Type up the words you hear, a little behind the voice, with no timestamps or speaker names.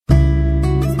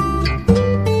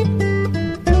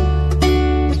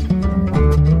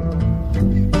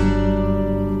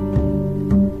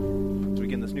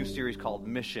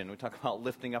mission. We talk about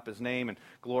lifting up his name and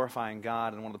glorifying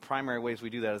God, and one of the primary ways we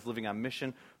do that is living on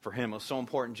mission for him. It was so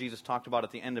important. Jesus talked about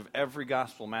at the end of every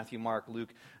gospel, Matthew, Mark, Luke,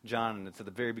 John, and it's at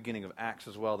the very beginning of Acts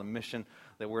as well, the mission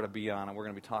that we're to be on, and we're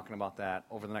going to be talking about that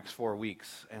over the next 4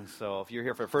 weeks. And so if you're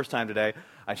here for the first time today,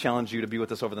 I challenge you to be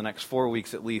with us over the next 4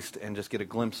 weeks at least and just get a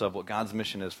glimpse of what God's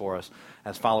mission is for us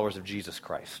as followers of Jesus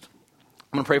Christ.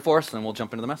 I'm going to pray for us, and then we'll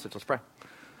jump into the message. Let's pray.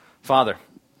 Father,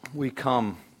 we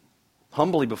come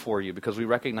humbly before you because we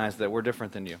recognize that we're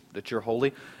different than you, that you're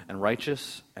holy and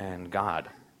righteous and God,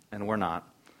 and we're not.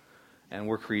 And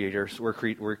we're creators, we're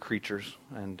creatures,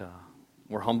 and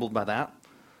we're humbled by that.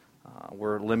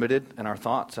 We're limited in our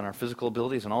thoughts and our physical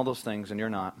abilities and all those things, and you're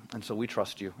not. And so we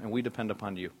trust you, and we depend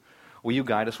upon you. Will you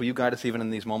guide us? Will you guide us even in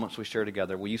these moments we share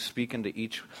together? Will you speak into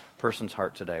each person's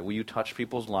heart today? Will you touch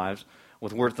people's lives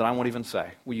with words that I won't even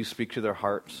say? Will you speak to their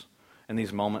hearts in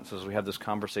these moments as we have this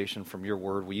conversation from your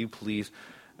word? Will you please,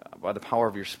 by the power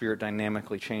of your Spirit,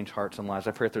 dynamically change hearts and lives?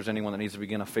 I pray if there's anyone that needs to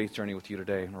begin a faith journey with you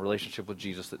today, in a relationship with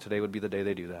Jesus, that today would be the day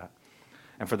they do that.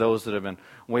 And for those that have been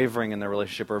wavering in their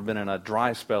relationship or have been in a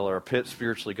dry spell or a pit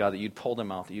spiritually, God, that you'd pull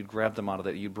them out, that you'd grab them out of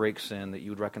that, you'd break sin, that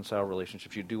you'd reconcile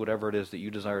relationships, you'd do whatever it is that you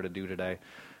desire to do today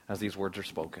as these words are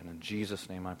spoken. In Jesus'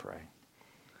 name I pray.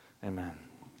 Amen.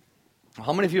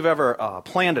 How many of you have ever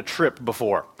planned a trip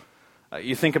before?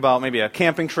 You think about maybe a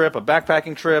camping trip, a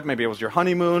backpacking trip, maybe it was your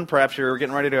honeymoon, perhaps you're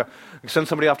getting ready to send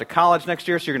somebody off to college next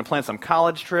year, so you're going to plan some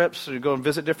college trips, so you go and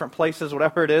visit different places,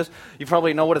 whatever it is. You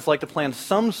probably know what it's like to plan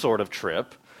some sort of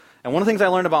trip. And one of the things I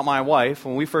learned about my wife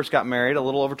when we first got married a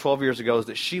little over 12 years ago is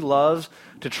that she loves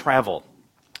to travel.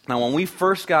 Now, when we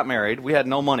first got married, we had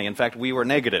no money. In fact, we were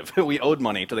negative. We owed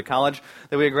money to the college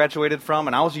that we had graduated from,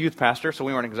 and I was a youth pastor, so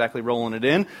we weren't exactly rolling it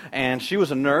in. And she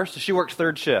was a nurse, so she worked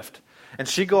third shift. And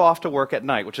she'd go off to work at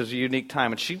night, which is a unique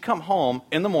time. And she'd come home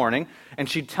in the morning, and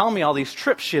she'd tell me all these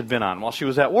trips she had been on while she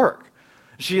was at work.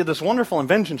 She had this wonderful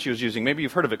invention she was using. Maybe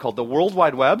you've heard of it, called the World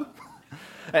Wide Web.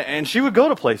 And she would go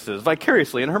to places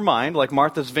vicariously in her mind, like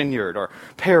Martha's Vineyard or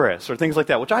Paris or things like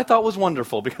that, which I thought was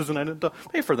wonderful because then I didn't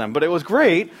pay for them. But it was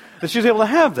great that she was able to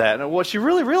have that. And what she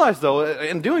really realized, though,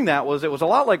 in doing that was it was a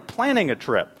lot like planning a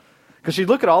trip. Because she'd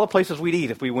look at all the places we'd eat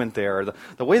if we went there, or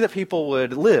the way that people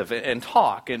would live and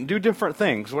talk and do different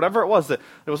things, whatever it was that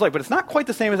it was like. But it's not quite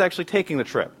the same as actually taking the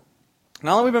trip.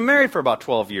 Now that we've been married for about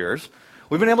 12 years,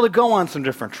 we've been able to go on some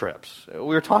different trips. We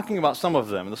were talking about some of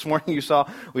them. This morning you saw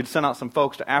we'd sent out some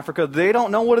folks to Africa. They don't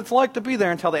know what it's like to be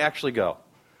there until they actually go.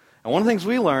 And one of the things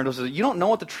we learned was that you don't know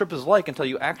what the trip is like until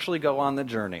you actually go on the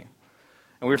journey.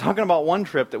 And we were talking about one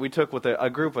trip that we took with a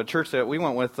group, a church that we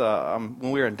went with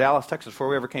when we were in Dallas, Texas, before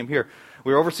we ever came here.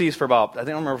 We were overseas for about, I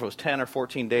don't remember if it was 10 or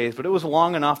 14 days, but it was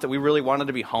long enough that we really wanted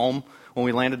to be home when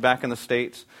we landed back in the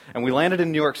States. And we landed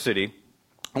in New York City,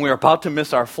 and we were about to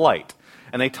miss our flight.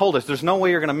 And they told us, there's no way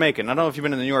you're going to make it. And I don't know if you've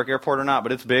been in the New York airport or not,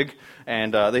 but it's big.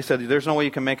 And they said, there's no way you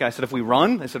can make it. I said, if we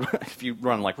run? They said, if you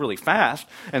run like really fast.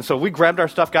 And so we grabbed our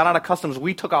stuff, got out of customs,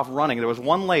 we took off running. There was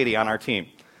one lady on our team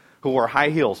who wore high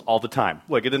heels all the time.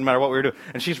 Like, it didn't matter what we were doing.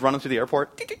 And she's running through the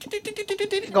airport,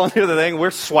 going through the thing.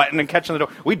 We're sweating and catching the door.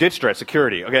 We ditched her at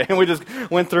security, okay? And we just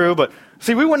went through. But,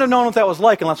 see, we wouldn't have known what that was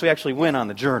like unless we actually went on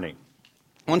the journey.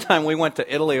 One time we went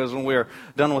to Italy. It was when we were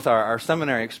done with our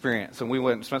seminary experience, and we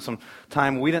went and spent some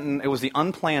time. It was the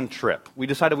unplanned trip. We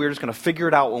decided we were just going to figure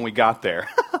it out when we got there.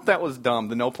 That was dumb,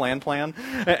 the no plan.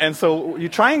 And so you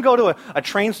try and go to a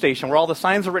train station where all the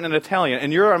signs are written in Italian,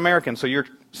 and you're American, so you're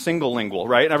single lingual,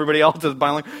 right? And everybody else is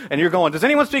bilingual, and you're going, does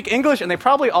anyone speak English? And they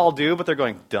probably all do, but they're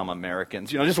going, dumb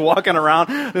Americans, just walking around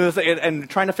and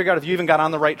trying to figure out if you even got on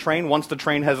the right train once the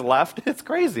train has left. It's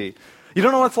crazy. You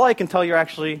don't know what it's like until you're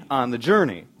actually on the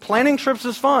journey. Planning trips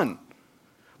is fun,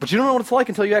 but you don't know what it's like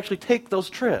until you actually take those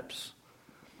trips.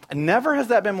 And never has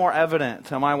that been more evident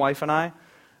to my wife and I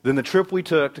than the trip we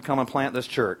took to come and plant this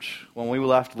church. When we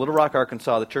left Little Rock,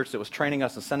 Arkansas, the church that was training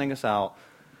us and sending us out,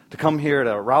 to come here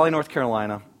to Raleigh, North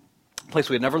Carolina, a place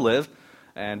we had never lived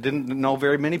and didn't know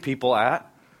very many people at,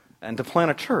 and to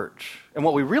plant a church. And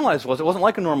what we realized was it wasn't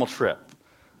like a normal trip.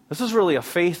 This is really a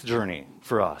faith journey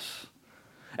for us.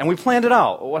 And we planned it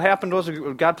out. What happened was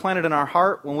God planted in our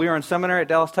heart when we were in seminary at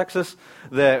Dallas, Texas,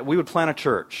 that we would plant a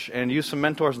church and use some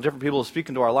mentors and different people to speak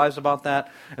into our lives about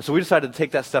that. And so we decided to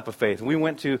take that step of faith. And we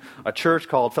went to a church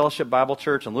called Fellowship Bible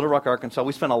Church in Little Rock, Arkansas.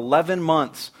 We spent 11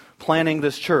 months planning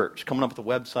this church, coming up with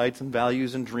the websites and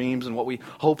values and dreams and what we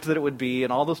hoped that it would be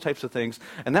and all those types of things.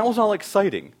 And that was all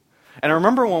exciting. And I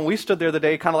remember when we stood there the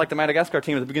day, kind of like the Madagascar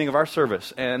team at the beginning of our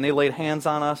service, and they laid hands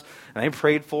on us, and they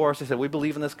prayed for us. They said, we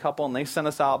believe in this couple, and they sent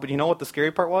us out. But you know what the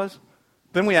scary part was?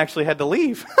 Then we actually had to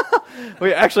leave.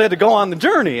 We actually had to go on the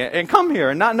journey and come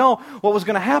here and not know what was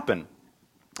going to happen.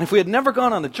 If we had never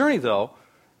gone on the journey, though,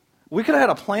 we could have had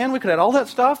a plan, we could have had all that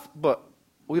stuff, but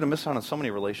we would have missed out on so many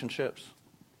relationships.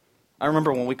 I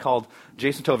remember when we called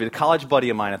Jason Tovey, the college buddy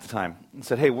of mine at the time, and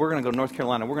said, hey, we're going to go to North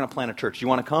Carolina. We're going to plant a church. You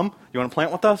want to come? You want to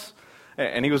plant with us?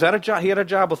 And he was at a job. He had a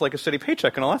job with like a city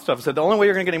paycheck and all that stuff. He said, the only way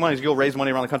you're going to get any money is you go raise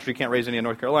money around the country. You can't raise any in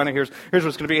North Carolina. Here's what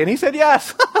it's going to be. And he said,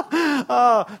 yes.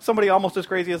 Somebody almost as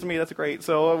crazy as me. That's great.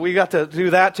 So we got to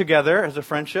do that together as a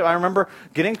friendship. I remember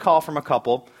getting a call from a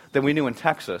couple that we knew in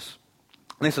Texas.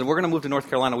 And they said, we're going to move to North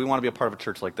Carolina. We want to be a part of a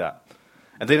church like that.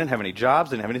 And they didn't have any jobs.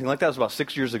 They didn't have anything like that. It was about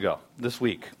 6 years ago this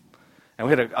week. And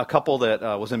we had a couple that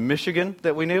was in Michigan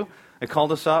that we knew. They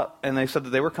called us up, and they said that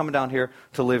they were coming down here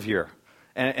to live here.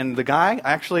 And the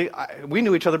guy, we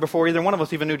knew each other before either one of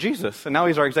us even knew Jesus. And now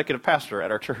he's our executive pastor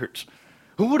at our church.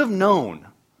 Who would have known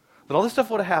that all this stuff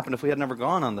would have happened if we had never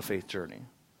gone on the faith journey? And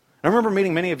I remember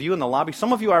meeting many of you in the lobby.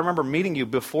 Some of you, I remember meeting you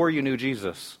before you knew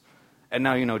Jesus, and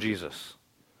now you know Jesus.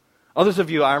 Others of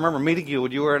you, I remember meeting you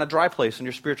when you were in a dry place in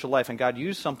your spiritual life, and God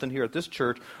used something here at this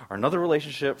church or another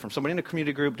relationship from somebody in a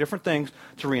community group, different things,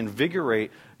 to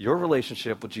reinvigorate your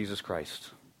relationship with Jesus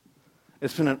Christ.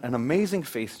 It's been an amazing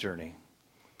faith journey.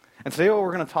 And today what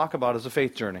we're going to talk about is a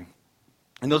faith journey.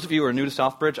 And those of you who are new to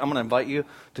Southbridge, I'm going to invite you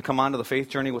to come onto the faith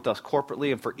journey with us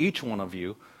corporately. And for each one of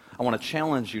you, I want to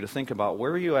challenge you to think about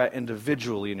where are you at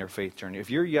individually in your faith journey. If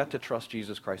you're yet to trust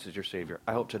Jesus Christ as your Savior,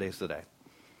 I hope today's the day.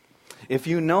 If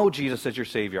you know Jesus as your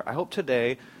Savior, I hope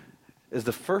today is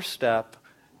the first step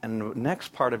and the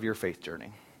next part of your faith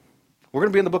journey. We're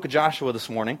going to be in the book of Joshua this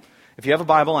morning. If you have a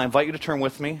Bible, I invite you to turn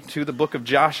with me to the book of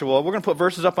Joshua. We're going to put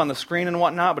verses up on the screen and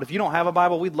whatnot, but if you don't have a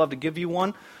Bible, we'd love to give you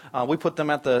one. We put them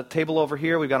at the table over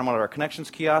here. We've got them on our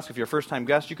Connections kiosk. If you're a first-time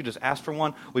guest, you could just ask for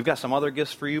one. We've got some other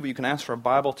gifts for you, but you can ask for a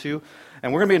Bible too.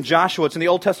 And we're going to be in Joshua. It's in the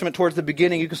Old Testament towards the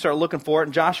beginning. You can start looking for it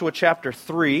in Joshua chapter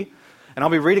 3. And I'll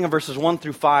be reading in verses 1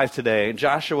 through 5 today,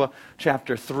 Joshua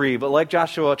chapter 3. But like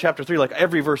Joshua chapter 3, like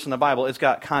every verse in the Bible, it's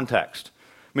got context,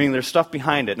 meaning there's stuff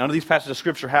behind it. None of these passages of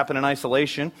Scripture happen in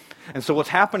isolation. And so what's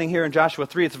happening here in Joshua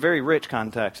 3, it's a very rich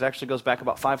context. It actually goes back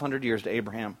about 500 years to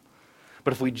Abraham.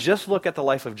 But if we just look at the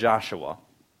life of Joshua,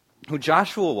 who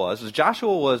Joshua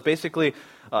was basically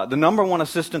the number one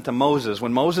assistant to Moses.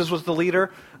 When Moses was the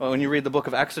leader, when you read the book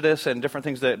of Exodus and different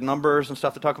things, that Numbers and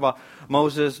stuff that talk about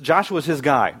Moses, Joshua was his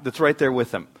guy that's right there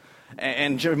with him.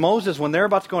 And Moses, when they're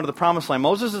about to go into the promised land,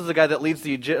 Moses is the guy that leads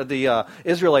the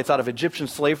Israelites out of Egyptian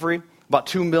slavery, about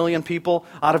 2 million people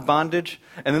out of bondage.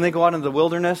 And then they go out into the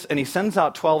wilderness, and he sends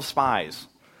out 12 spies.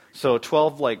 So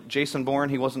 12, like Jason Bourne,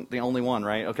 he wasn't the only one,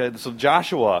 right? Okay, so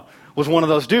Joshua was one of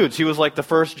those dudes. He was like the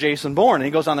first Jason Bourne, and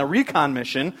he goes on the recon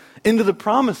mission into the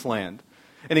promised land.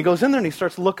 And he goes in there and he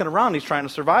starts looking around. He's trying to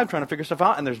survive, trying to figure stuff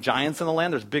out, and there's giants in the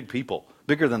land. There's big people,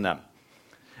 bigger than them.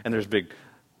 And there's big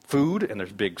food, and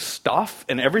there's big stuff,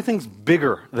 and everything's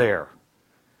bigger there.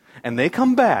 And they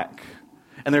come back,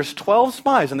 and there's 12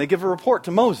 spies, and they give a report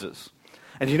to Moses.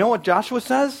 And you know what Joshua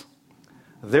says?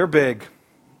 They're big.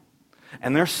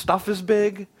 And their stuff is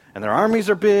big, and their armies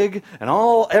are big, and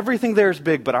everything there is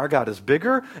big, but our God is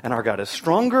bigger, and our God is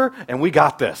stronger, and we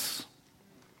got this.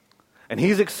 And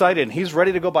he's excited, and he's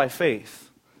ready to go by faith.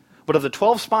 But of the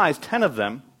 12 spies, 10 of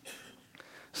them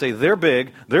say they're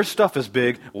big, their stuff is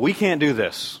big, we can't do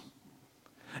this.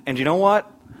 And you know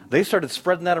what? They started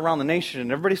spreading that around the nation,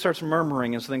 and everybody starts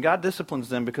murmuring, and so then God disciplines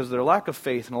them because of their lack of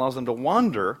faith and allows them to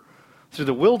wander through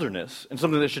the wilderness, and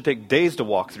something that should take days to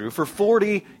walk through, for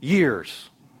 40 years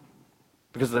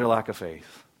because of their lack of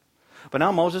faith. But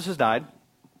now Moses has died.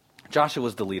 Joshua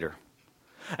was the leader.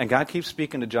 And God keeps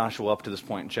speaking to Joshua up to this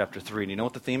point in chapter 3. And you know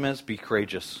what the theme is? Be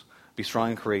courageous. Be strong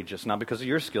and courageous. Not because of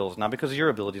your skills, not because of your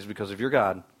abilities, because of your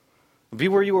God. Be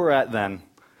where you were at then.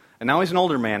 And now he's an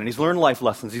older man, and he's learned life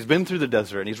lessons. He's been through the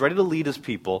desert, and he's ready to lead his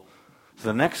people to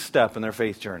the next step in their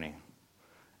faith journey.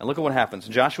 And look at what happens.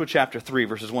 In Joshua chapter 3,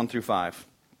 verses 1 through 5.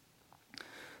 It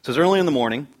says, early in the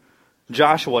morning,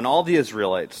 Joshua and all the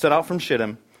Israelites set out from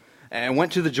Shittim and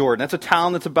went to the Jordan. That's a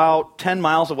town that's about 10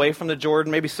 miles away from the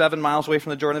Jordan, maybe 7 miles away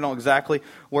from the Jordan. They don't know exactly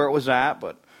where it was at,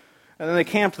 and then they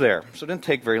camped there. So it didn't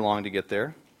take very long to get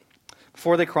there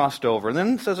before they crossed over. And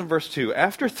then it says in verse 2,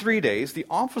 after 3 days, the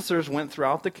officers went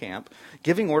throughout the camp,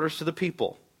 giving orders to the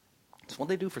people. That's what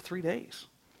they do for 3 days.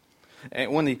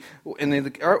 And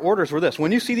the orders were this: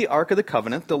 when you see the Ark of the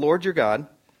Covenant, the Lord your God,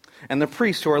 and the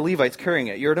priests who are Levites carrying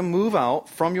it, you're to move out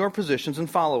from your positions and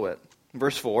follow it.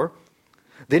 Verse 4,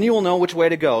 then you will know which way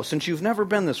to go, since you've never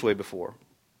been this way before.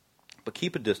 But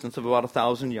keep a distance of about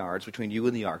 1,000 yards between you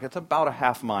and the Ark. That's about a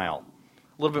half mile,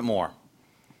 a little bit more.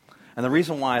 And the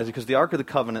reason why is because the Ark of the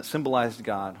Covenant symbolized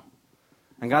God,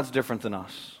 and God's different than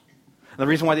us. And the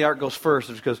reason why the Ark goes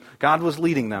first is because God was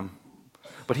leading them.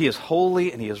 but he is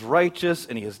holy and he is righteous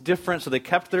and he is different, so they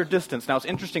kept their distance. Now it's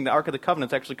interesting, the Ark of the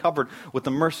Covenant is actually covered with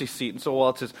the mercy seat, and so while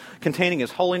it's containing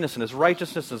his holiness and his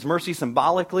righteousness, his mercy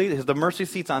symbolically, the mercy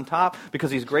seat's on top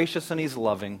because he's gracious and he's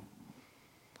loving,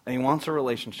 and he wants a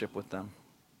relationship with them.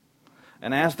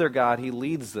 And as their God, he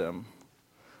leads them.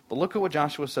 But look at what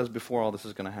Joshua says before all this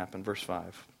is going to happen, verse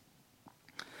 5.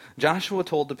 Joshua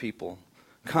told the people,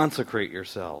 "Consecrate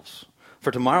yourselves,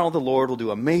 for tomorrow the Lord will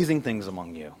do amazing things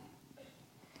among you."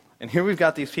 And here we've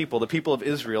got these people, the people of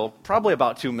Israel, probably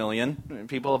about 2 million.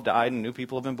 People have died and new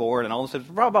people have been born and all this.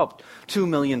 Probably about 2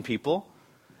 million people.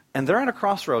 And they're at a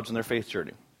crossroads in their faith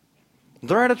journey.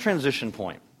 They're at a transition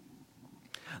point.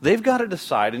 They've got to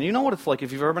decide, and you know what it's like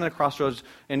if you've ever been at a crossroads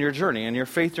in your journey, in your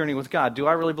faith journey with God. Do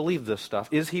I really believe this stuff?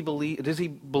 Is he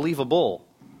believable?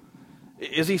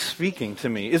 Is he speaking to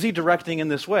me? Is he directing in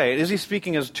this way? Is he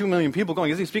speaking as 2 million people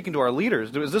going? Is he speaking to our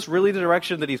leaders? Is this really the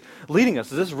direction that he's leading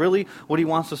us? Is this really what he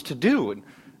wants us to do?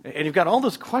 And you've got all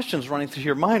those questions running through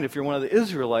your mind if you're one of the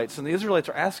Israelites. And the Israelites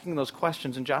are asking those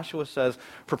questions. And Joshua says,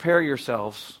 prepare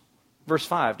yourselves. Verse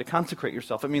 5, to consecrate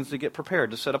yourself. It means to get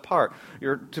prepared, to set apart.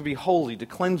 You're to be holy, to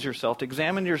cleanse yourself, to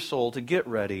examine your soul, to get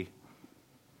ready.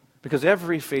 Because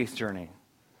every faith journey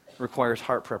requires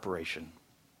heart preparation.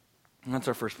 And that's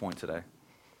our first point today.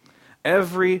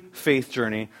 Every faith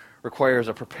journey requires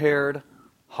a prepared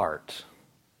heart.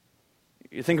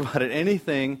 You think about it,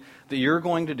 anything that you're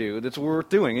going to do that's worth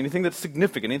doing, anything that's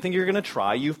significant, anything you're going to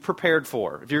try, you've prepared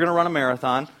for. If you're going to run a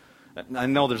marathon, I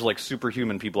know there's like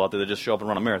superhuman people out there that just show up and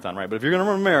run a marathon, right? But if you're going to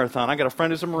run a marathon, I got a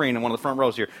friend who's a Marine in one of the front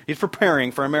rows here. He's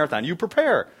preparing for a marathon. You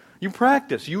prepare. You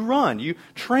practice. You run. You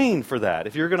train for that.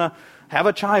 If you're going to have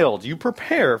a child, you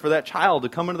prepare for that child to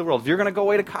come into the world. If you're going to go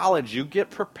away to college, you get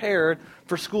prepared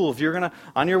for school. If you're going to,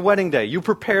 on your wedding day, you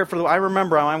prepare for I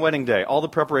remember on my wedding day, all the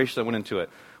preparation that went into it.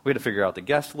 We had to figure out the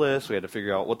guest list. We had to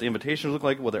figure out what the invitations looked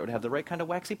like, whether it would have the right kind of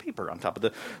waxy paper on top of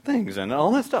the things and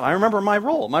all that stuff. I remember my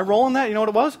role. My role in that, you know what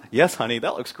it was? Yes, honey,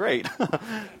 that looks great.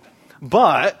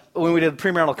 But when we did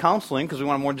premarital counseling, because we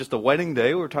wanted more than just a wedding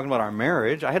day, we were talking about our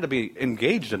marriage, I had to be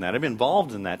engaged in that. I'd be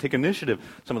involved in that, take initiative,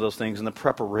 some of those things, in the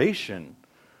preparation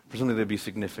for something that would be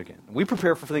significant. We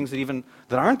prepare for things that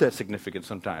aren't that significant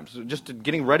sometimes. Just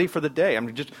getting ready for the day. I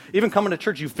mean, just even coming to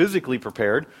church, you physically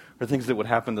prepared for things that would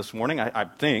happen this morning. I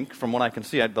think, from what I can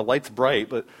see, the light's bright,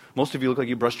 but most of you look like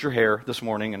you brushed your hair this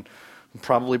morning and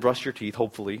probably brushed your teeth,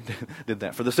 hopefully did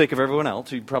that. For the sake of everyone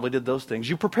else, you probably did those things.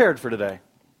 You prepared for today.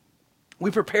 We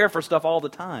prepare for stuff all the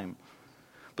time.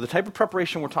 But the type of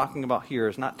preparation we're talking about here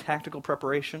is not tactical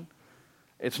preparation.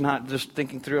 It's not just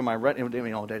thinking through, am I ready?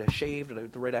 Did I shave? Did I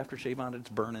have the right aftershave on it? It's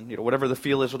burning. Whatever the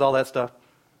feel is with all that stuff.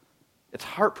 It's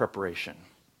heart preparation.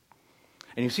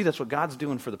 And you see that's what God's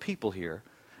doing for the people here.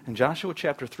 In Joshua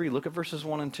chapter 3, look at verses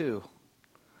 1 and 2.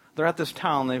 They're at this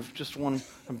town. They've just won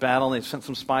a battle. They've sent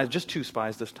some spies, just 2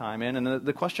 spies this time in. And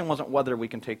the question wasn't whether we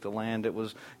can take the land. It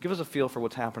was, give us a feel for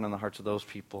what's happening in the hearts of those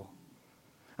people.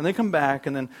 And they come back,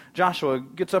 and then Joshua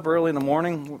gets up early in the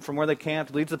morning from where they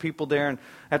camped, leads the people there, and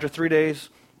after 3 days,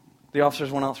 the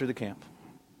officers went out through the camp.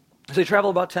 So they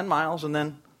travel about 10 miles, and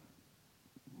then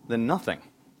nothing.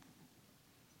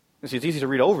 You see, it's easy to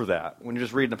read over that when you're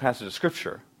just reading a passage of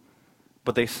Scripture.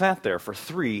 But they sat there for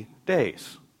 3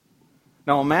 days.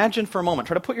 Now imagine for a moment,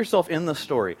 try to put yourself in the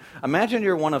story. Imagine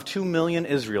you're one of 2 million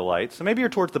Israelites, and maybe you're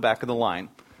towards the back of the line,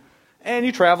 and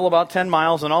you travel about 10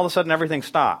 miles, and all of a sudden everything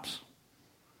stops.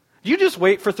 Do you just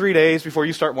wait for 3 days before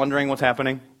you start wondering what's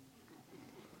happening?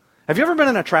 Have you ever been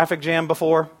in a traffic jam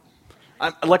before?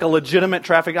 Like a legitimate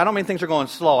traffic, I don't mean things are going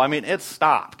slow. I mean, it's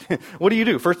stopped. What do you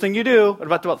do? First thing you do,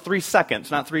 about 3 seconds,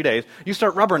 not 3 days, you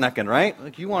start rubbernecking, right?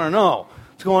 Like you want to know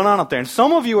what's going on up there. And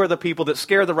some of you are the people that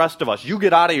scare the rest of us. You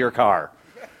get out of your car.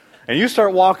 And you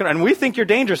start walking, and we think you're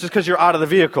dangerous just because you're out of the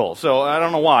vehicle. So I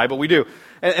don't know why, but we do.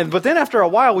 But then after a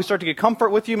while, we start to get comfort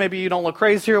with you. Maybe you don't look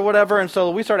crazy or whatever. And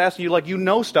so we start asking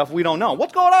you, stuff we don't know.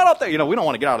 What's going on up there? We don't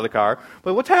want to get out of the car.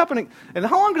 But what's happening? And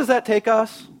how long does that take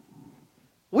us?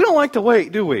 We don't like to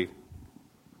wait, do we?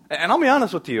 And I'll be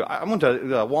honest with you. I went to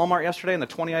Walmart yesterday in the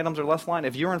 20 items or less line.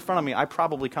 If you were in front of me, I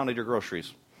probably counted your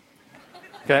groceries.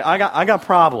 Okay, I got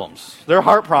problems. They're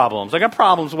heart problems. I got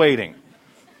problems waiting.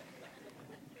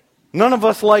 None of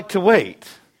us like to wait.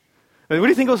 What do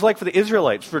you think it was like for the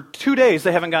Israelites? For 2 days,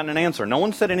 they haven't gotten an answer. No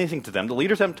one said anything to them. The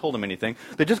leaders haven't told them anything.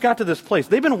 They just got to this place.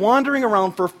 They've been wandering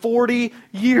around for 40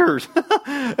 years.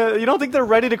 You don't think they're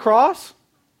ready to cross?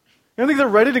 You don't think they're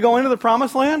ready to go into the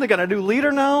promised land? They got a new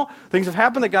leader now. Things have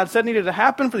happened that God said needed to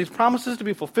happen for these promises to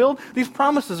be fulfilled. These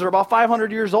promises are about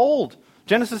 500 years old.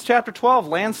 Genesis chapter 12,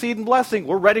 land, seed, and blessing.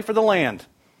 We're ready for the land.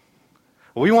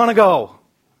 We want to go.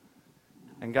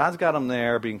 And God's got them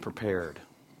there being prepared.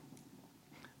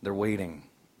 They're waiting.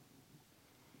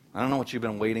 I don't know what you've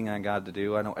been waiting on God to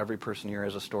do. I know every person here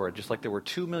has a story, just like there were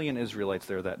 2 million Israelites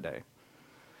there that day.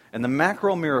 And the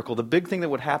macro miracle, the big thing that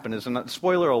would happen is, and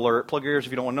spoiler alert, plug your ears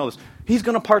if you don't want to know this, he's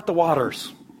going to part the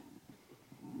waters.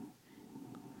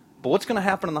 But what's going to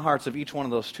happen in the hearts of each one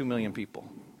of those 2 million people?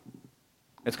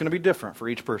 It's going to be different for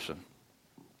each person.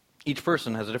 Each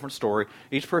person has a different story.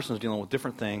 Each person is dealing with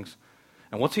different things.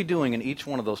 And what's he doing in each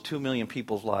one of those 2 million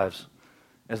people's lives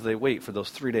as they wait for those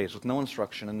 3 days with no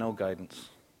instruction and no guidance?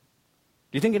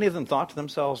 Do you think any of them thought to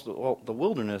themselves, well, the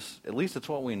wilderness, at least it's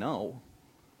what we know.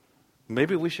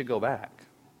 Maybe we should go back.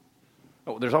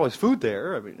 Oh, there's always food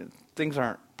there. I mean, things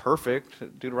aren't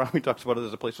perfect. Deuteronomy talks about it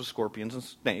as a place with scorpions and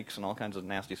snakes and all kinds of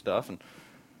nasty stuff.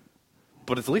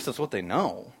 But at least that's what they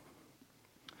know.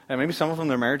 And maybe some of them,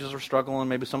 their marriages were struggling.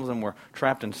 Maybe some of them were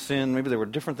trapped in sin. Maybe there were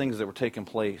different things that were taking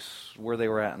place where they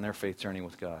were at in their faith journey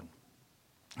with God.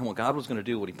 And what God was going to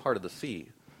do when he parted the sea,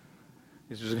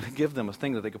 he was going to give them a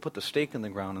thing that they could put the stake in the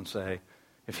ground and say,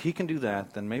 if he can do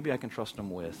that, then maybe I can trust him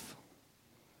with.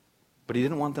 But he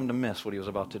didn't want them to miss what he was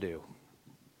about to do.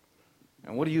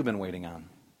 And what have you been waiting on?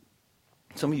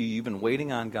 Some of you, you've been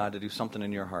waiting on God to do something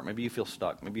in your heart. Maybe you feel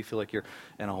stuck. Maybe you feel like you're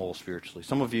in a hole spiritually.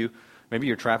 Some of you, maybe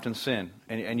you're trapped in sin,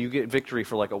 and you get victory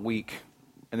for like a week,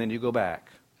 and then you go back,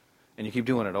 and you keep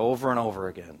doing it over and over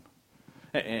again.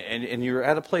 And you're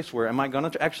at a place where, am I going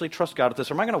to actually trust God at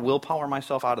this? Or am I going to willpower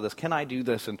myself out of this? Can I do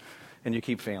this? And you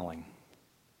keep failing.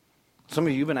 Some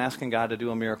of you have been asking God to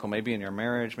do a miracle, maybe in your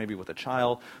marriage, maybe with a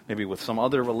child, maybe with some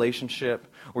other relationship,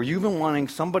 or you've been wanting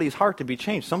somebody's heart to be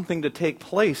changed, something to take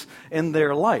place in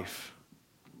their life.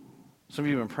 Some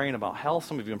of you have been praying about health,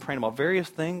 some of you have been praying about various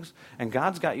things, and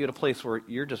God's got you at a place where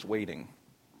you're just waiting.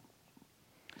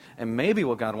 And maybe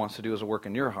what God wants to do is a work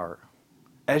in your heart.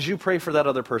 As you pray for that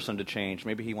other person to change,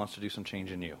 maybe he wants to do some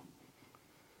change in you.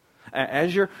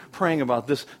 As you're praying about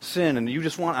this sin, and you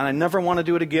just want, and I never want to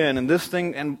do it again, and this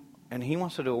thing, and he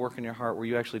wants to do a work in your heart where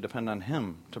you actually depend on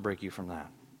him to break you from that.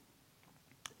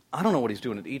 I don't know what he's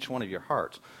doing at each one of your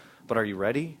hearts, but are you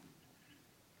ready?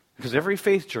 Because every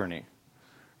faith journey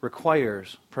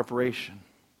requires preparation.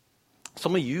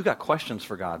 Some of you got questions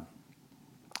for God,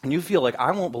 and you feel like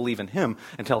I won't believe in him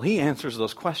until he answers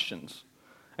those questions.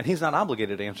 And he's not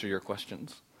obligated to answer your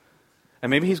questions. And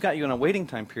maybe he's got you in a waiting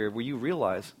time period where you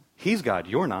realize he's God,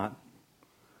 you're not.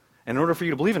 And in order for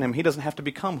you to believe in him, he doesn't have to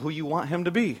become who you want him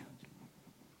to be.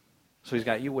 So he's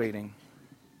got you waiting.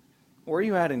 Where are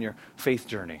you at in your faith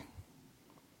journey?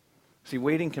 See,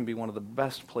 waiting can be one of the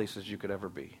best places you could ever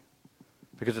be.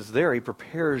 Because it's there he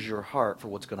prepares your heart for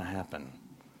what's going to happen.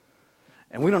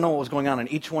 And we don't know what was going on in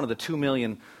each one of the 2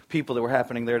 million people that were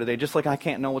happening there today, just like I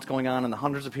can't know what's going on in the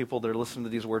hundreds of people that are listening to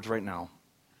these words right now.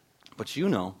 But you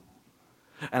know,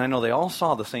 and I know they all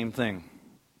saw the same thing.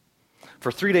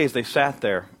 For 3 days they sat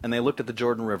there and they looked at the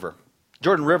Jordan River.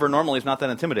 Jordan River normally is not that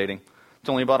intimidating. It's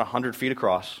only about 100 feet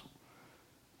across.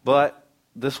 But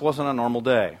this wasn't a normal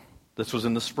day. This was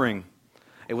in the spring.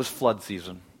 It was flood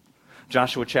season.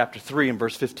 Joshua chapter 3 and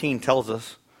verse 15 tells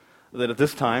us that at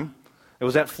this time, it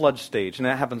was at flood stage, and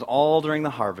that happens all during the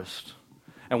harvest.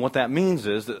 And what that means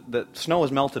is that snow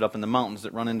has melted up in the mountains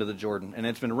that run into the Jordan, and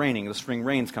it's been raining. The spring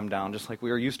rains come down, just like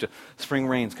we are used to spring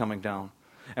rains coming down.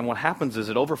 And what happens is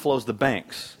it overflows the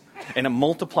banks, and it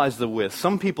multiplies the width.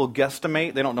 Some people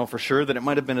guesstimate, they don't know for sure, that it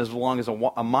might have been as long as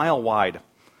a mile wide.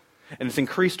 And it's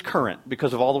increased current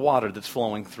because of all the water that's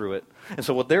flowing through it. And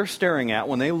so what they're staring at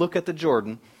when they look at the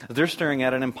Jordan, they're staring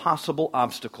at an impossible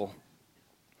obstacle.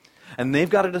 And they've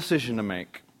got a decision to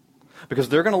make. Because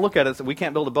they're going to look at it and say, we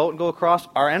can't build a boat and go across.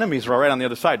 Our enemies are right on the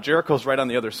other side. Jericho's right on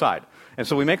the other side. And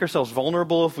so we make ourselves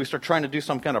vulnerable if we start trying to do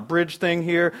some kind of bridge thing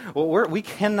here. Well, we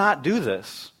cannot do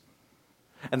this.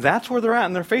 And that's where they're at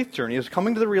in their faith journey, is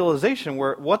coming to the realization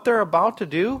where what they're about to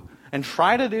do and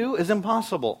try to do is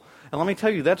impossible. And let me tell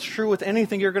you, that's true with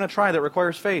anything you're going to try that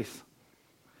requires faith.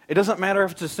 It doesn't matter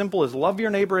if it's as simple as love your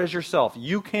neighbor as yourself.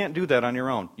 You can't do that on your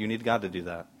own. You need God to do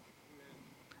that.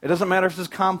 It doesn't matter if it's as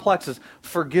complex as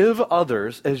forgive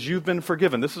others as you've been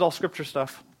forgiven. This is all scripture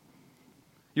stuff.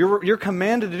 You're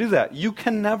commanded to do that. You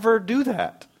can never do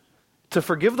that. To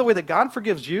forgive the way that God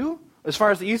forgives you, as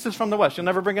far as the east is from the west, you'll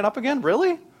never bring it up again?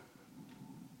 Really?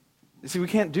 You see, we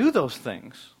can't do those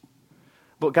things.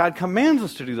 But God commands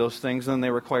us to do those things, and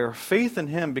they require faith in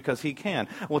him because he can.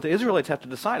 And what the Israelites have to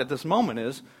decide at this moment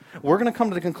is, we're going to come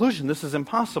to the conclusion this is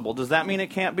impossible. Does that mean it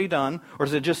can't be done, or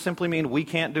does it just simply mean we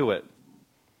can't do it?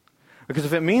 Because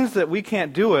if it means that we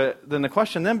can't do it, then the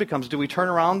question then becomes, do we turn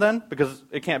around then because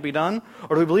it can't be done?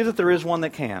 Or do we believe that there is one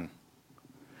that can?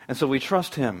 And so we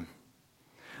trust him.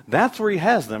 That's where he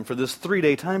has them for this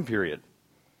 3-day time period.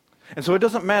 And so it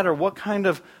doesn't matter what kind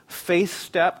of faith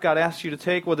step God asks you to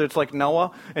take, whether it's like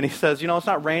Noah, and he says, it's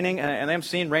not raining, and I haven't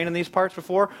seen rain in these parts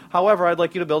before. However, I'd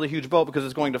like you to build a huge boat because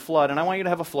it's going to flood, and I want you to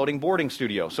have a floating boarding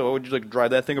studio. So would you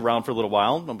drive that thing around for a little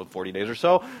while, about 40 days or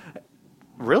so?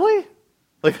 Really?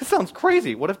 It sounds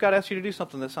crazy. What if God asks you to do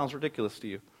something that sounds ridiculous to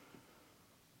you?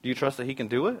 Do you trust that he can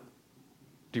do it?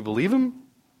 Do you believe him?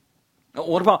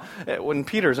 What about when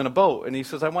Peter's in a boat and he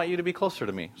says, I want you to be closer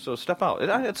to me, so step out.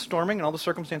 It's storming and all the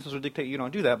circumstances would dictate you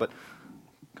don't do that, but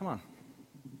come on.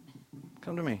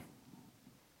 Come to me.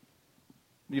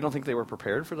 You don't think they were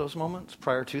prepared for those moments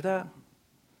prior to that?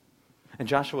 And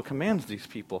Joshua commands these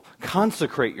people,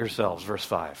 consecrate yourselves, verse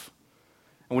 5.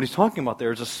 And what he's talking about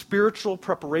there is a spiritual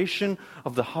preparation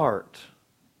of the heart.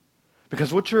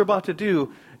 Because what you're about to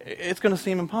do, it's going to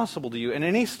seem impossible to you. And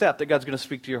any step that God's going to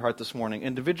speak to your heart this morning,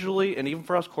 individually and even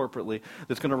for us corporately,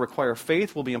 that's going to require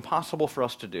faith will be impossible for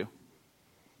us to do.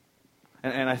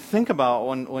 And I think about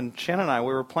when Shannon and I, we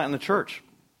were planting the church.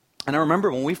 And I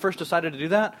remember when we first decided to do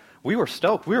that, we were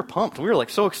stoked. We were pumped. We were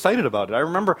so excited about it. I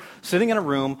remember sitting in a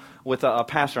room with a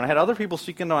pastor, and I had other people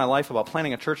speak into my life about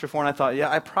planting a church before, and I thought,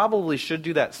 I probably should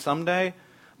do that someday.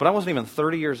 But I wasn't even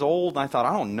 30 years old, and I thought,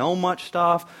 I don't know much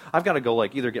stuff. I've got to go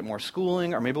either get more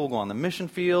schooling, or maybe we'll go on the mission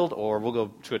field, or we'll go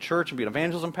to a church and be an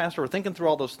evangelism pastor. We're thinking through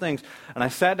all those things. And I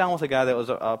sat down with a guy that was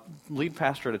a lead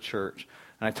pastor at a church,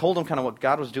 and I told him kind of what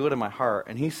God was doing in my heart.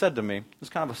 And he said to me, it's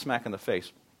kind of a smack in the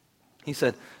face. He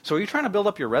said, so are you trying to build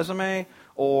up your resume,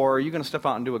 or are you going to step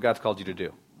out and do what God's called you to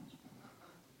do?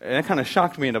 And it kind of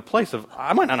shocked me in a place of,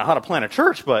 I might not know how to plant a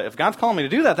church, but if God's calling me to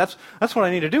do that, that's what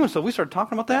I need to do. And so we started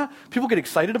talking about that. People get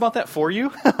excited about that for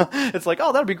you. It's like,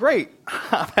 oh, that'd be great.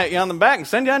 I'll pat you on the back and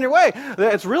send you on your way.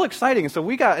 It's real exciting. And so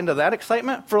we got into that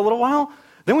excitement for a little while.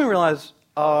 Then we realized,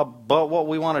 but what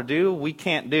we want to do, we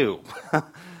can't do.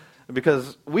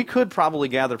 Because we could probably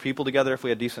gather people together if we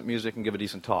had decent music and give a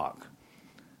decent talk.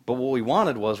 But what we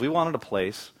wanted a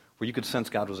place where you could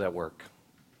sense God was at work,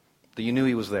 that you knew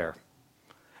he was there,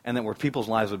 and that where people's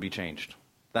lives would be changed.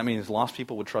 That means lost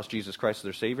people would trust Jesus Christ as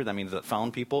their Savior. That means that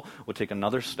found people would take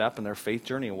another step in their faith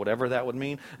journey, and whatever that would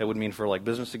mean. It would mean for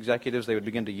business executives, they would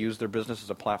begin to use their business as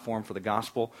a platform for the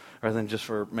gospel, rather than just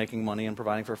for making money and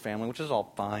providing for a family, which is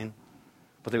all fine.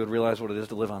 But they would realize what it is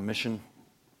to live on mission.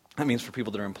 That means for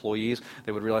people that are employees,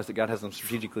 they would realize that God has them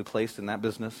strategically placed in that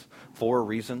business for a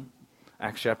reason.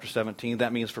 Acts chapter 17,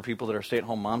 that means for people that are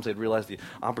stay-at-home moms, they'd realize the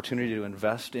opportunity to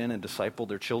invest in and disciple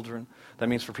their children. That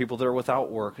means for people that are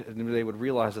without work, they would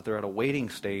realize that they're at a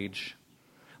waiting stage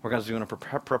where God's doing a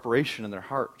preparation in their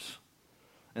hearts.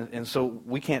 And so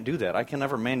we can't do that. I can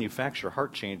never manufacture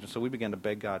heart change. And so we began to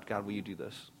beg God, will you do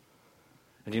this?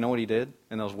 And do you know what he did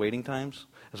in those waiting times?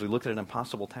 As we looked at an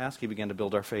impossible task, he began to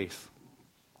build our faith.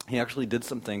 He actually did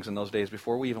some things in those days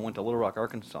before we even went to Little Rock,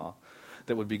 Arkansas,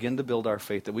 that would begin to build our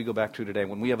faith that we go back to today.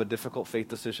 When we have a difficult faith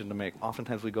decision to make,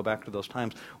 oftentimes we go back to those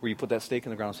times where you put that stake in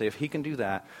the ground and say, if he can do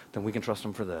that, then we can trust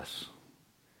him for this.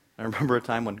 I remember a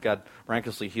time when God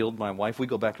miraculously healed my wife. We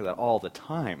go back to that all the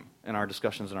time in our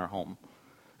discussions in our home.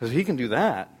 Because if he can do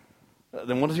that,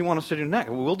 then what does he want us to do next?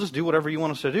 We'll just do whatever you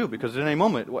want us to do, because at any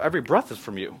moment, every breath is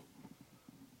from you.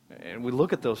 And we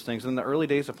look at those things. In the early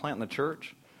days of planting the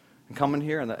church and coming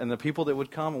here, and the people that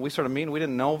would come, and we started meeting, we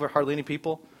didn't know hardly any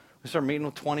people. We started meeting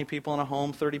with 20 people in a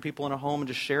home, 30 people in a home, and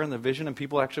just sharing the vision, and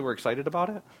people actually were excited about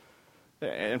it.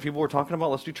 And people were talking about,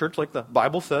 let's do church like the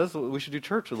Bible says we should do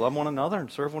church. We love one another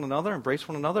and serve one another, embrace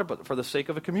one another, but for the sake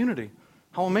of a community.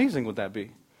 How amazing would that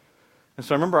be? And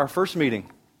so I remember our first meeting.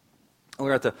 We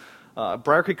were at the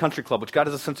Briar Creek Country Club, which God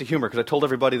has a sense of humor, because I told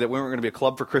everybody that we weren't going to be a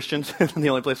club for Christians, and the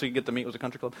only place we could get to meet was a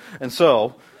country club. And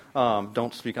so,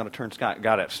 don't speak on a turn, Scott.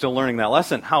 Got it. Still learning that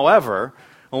lesson. However,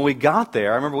 when we got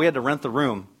there, I remember we had to rent the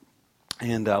room.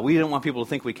 And we didn't want people to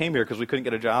think we came here because we couldn't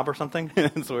get a job or something,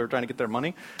 and so we were trying to get their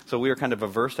money. So we were kind of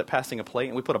averse at passing a plate,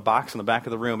 and we put a box in the back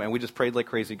of the room, and we just prayed like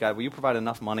crazy, God, will you provide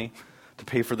enough money to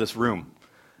pay for this room?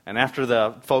 And after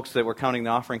the folks that were counted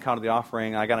the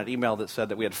offering, I got an email that said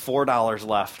that we had $4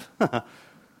 left.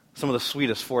 Some of the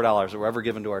sweetest $4 that were ever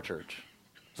given to our church.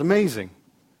 It's amazing.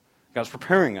 God's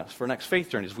preparing us for next faith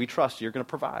journeys. We trust you're going to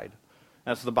provide.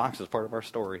 That's the box is part of our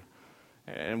story.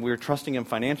 And we were trusting him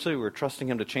financially. We were trusting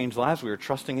him to change lives. We were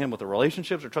trusting him with the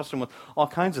relationships. We were trusting him with all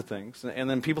kinds of things. And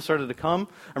then people started to come.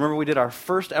 I remember we did our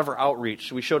first ever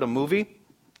outreach. We showed a movie.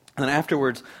 And then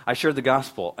afterwards, I shared the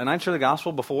gospel. And I'd shared the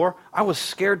gospel before. I was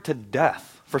scared to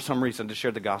death for some reason to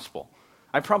share the gospel.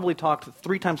 I probably talked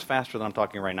 3 times faster than I'm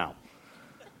talking right now.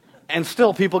 And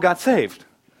still people got saved.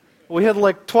 We had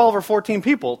 12 or 14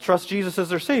 people trust Jesus as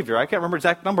their Savior. I can't remember the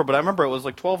exact number, but I remember it was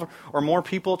 12 or more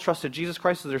people trusted Jesus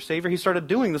Christ as their Savior. He started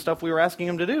doing the stuff we were asking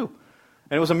him to do.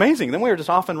 And it was amazing. Then we were just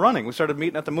off and running. We started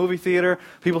meeting at the movie theater.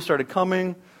 People started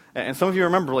coming. And some of you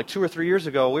remember, like 2 or 3 years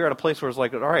ago, we were at a place where it was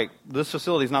like, all right, this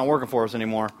facility's not working for us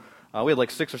anymore. We had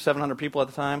like 600 or 700 people at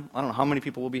the time. I don't know how many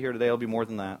people will be here today. It'll be more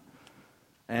than that.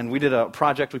 And we did a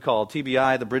project we called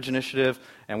TBI, the Bridge Initiative,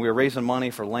 and we were raising money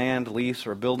for land, lease,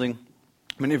 or a building.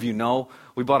 Many of you know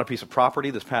we bought a piece of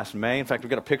property this past May. In fact, we've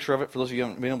got a picture of it. For those of you who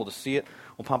haven't been able to see it,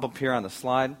 we'll pop up here on the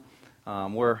slide.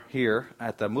 We're here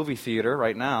at the movie theater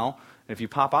right now. And if you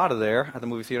pop out of there at the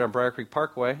movie theater on Briar Creek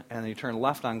Parkway, and then you turn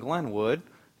left on Glenwood,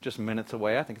 just minutes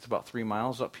away, I think it's about 3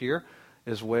 miles up here,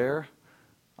 is where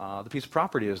the piece of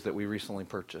property is that we recently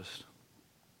purchased.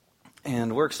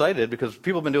 And we're excited because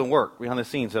people have been doing work behind the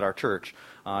scenes at our church,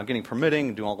 getting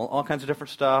permitting, doing all kinds of different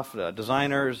stuff,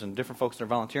 designers and different folks that are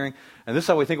volunteering. And this is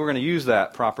how we think we're going to use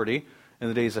that property in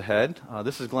the days ahead.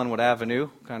 This is Glenwood Avenue,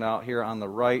 kind of out here on the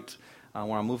right,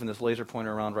 where I'm moving this laser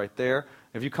pointer around right there.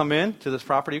 If you come in to this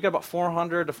property, you've got about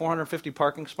 400 to 450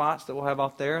 parking spots that we'll have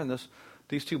out there. And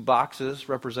these 2 boxes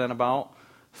represent about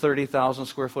 30,000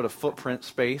 square foot of footprint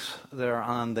space that are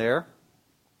on there.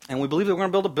 And we believe that we're going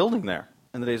to build a building there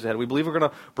in the days ahead. We believe we're going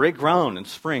to break ground in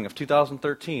spring of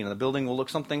 2013, and the building will look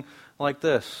something like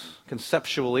this.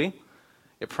 Conceptually,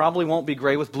 it probably won't be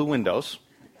gray with blue windows.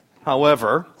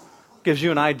 However, it gives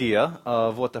you an idea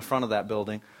of what the front of that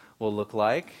building will look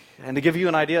like. And to give you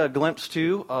an idea, a glimpse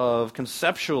too, of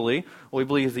conceptually what we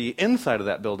believe the inside of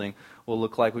that building will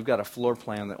look like, we've got a floor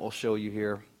plan that we'll show you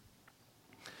here,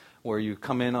 where you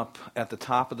come in up at the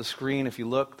top of the screen. If you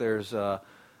look, there's a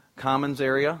commons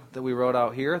area that we wrote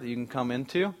out here that you can come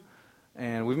into.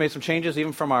 And we've made some changes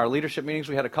even from our leadership meetings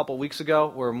we had a couple weeks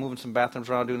ago. We're moving some bathrooms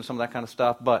around, doing some of that kind of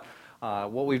stuff. But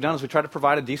what we've done is we try to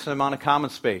provide a decent amount of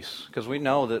common space, because we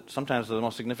know that sometimes the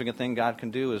most significant thing God can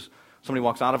do is somebody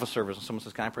walks out of a service and someone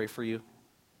says, "Can I pray for you?"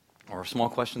 Or a small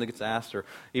question that gets asked, or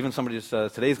even somebody just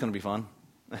says, "Today's going to be fun."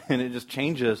 And it just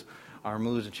changes our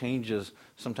moods. It changes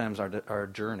sometimes our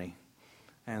journey.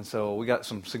 And so we got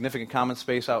some significant common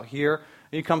space out here.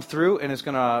 And you come through, and it's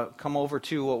going to come over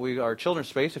to our children's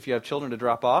space if you have children to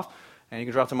drop off. And you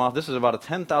can drop them off. This is about a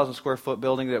 10,000 square foot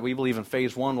building that we believe in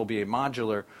phase 1 will be a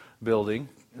modular building.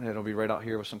 And it'll be right out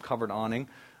here with some covered awning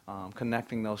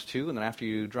connecting those two. And then after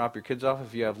you drop your kids off,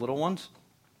 if you have little ones,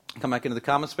 come back into the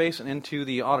common space and into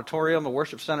the auditorium, the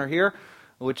worship center here,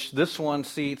 which this one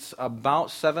seats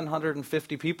about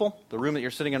 750 people. The room that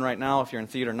you're sitting in right now, if you're in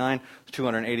Theater 9, is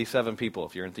 287 people.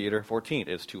 If you're in Theater 14,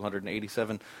 it's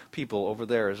 287 people over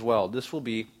there as well. This will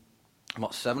be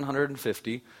about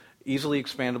 750, easily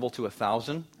expandable to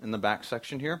 1,000 in the back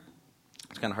section here.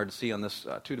 It's kind of hard to see on this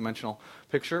two-dimensional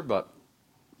picture, but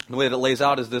the way that it lays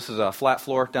out is this is a flat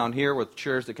floor down here with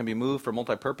chairs that can be moved for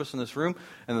multi-purpose in this room.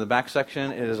 And in the back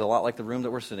section, it is a lot like the room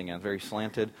that we're sitting in, very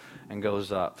slanted and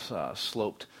goes up,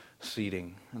 sloped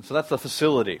seating. And so that's the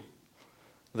facility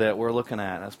that we're looking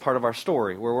at. That's part of our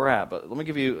story, where we're at. But let me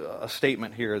give you a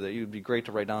statement here that you'd be great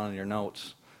to write down in your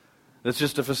notes. It's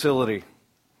just a facility.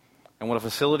 And what a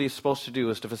facility is supposed to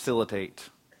do is to facilitate.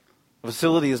 A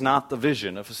facility is not the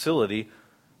vision. A facility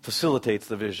facilitates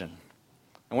the vision.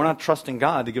 And we're not trusting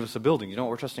God to give us a building. You know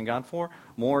what we're trusting God for?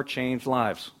 More changed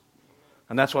lives.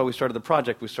 And that's why we started the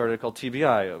project we started called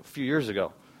TBI a few years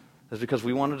ago. It's because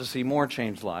we wanted to see more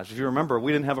changed lives. If you remember,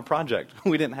 we didn't have a project.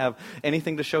 We didn't have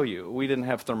anything to show you. We didn't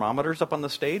have thermometers up on the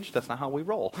stage. That's not how we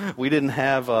roll. We didn't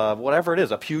have whatever it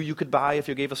is, a pew you could buy if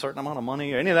you gave a certain amount of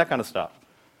money, or any of that kind of stuff.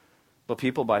 But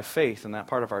people by faith in that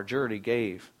part of our journey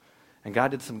gave. And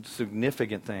God did some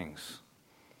significant things.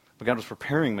 But God was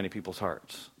preparing many people's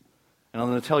hearts. And I'm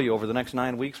going to tell you, over the next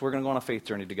 9 weeks, we're going to go on a faith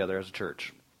journey together as a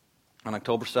church. On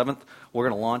October 7th, we're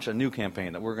going to launch a new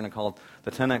campaign that we're going to call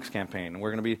the 10X campaign. And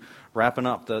we're going to be wrapping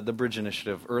up the Bridge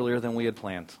Initiative earlier than we had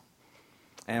planned.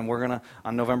 And we're going to,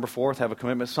 on November 4th, have a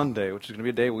Commitment Sunday, which is going to be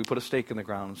a day where we put a stake in the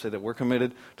ground and say that we're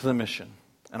committed to the mission.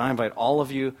 And I invite all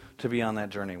of you to be on that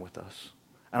journey with us.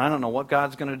 And I don't know what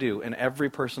God's going to do in every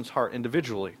person's heart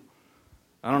individually.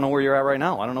 I don't know where you're at right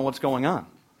now. I don't know what's going on.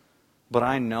 But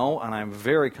I know, and I'm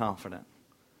very confident,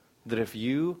 that if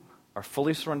you are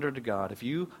fully surrendered to God, if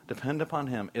you depend upon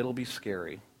Him, it'll be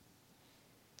scary.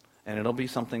 And it'll be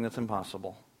something that's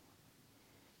impossible.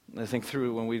 I think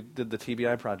through when we did the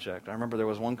TBI project, I remember there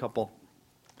was one couple,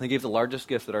 they gave the largest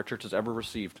gift that our church has ever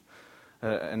received.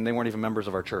 And they weren't even members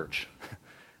of our church.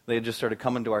 They had just started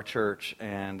coming to our church,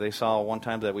 and they saw one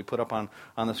time that we put up on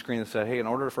the screen that said, hey, in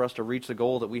order for us to reach the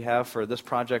goal that we have for this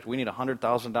project, we need a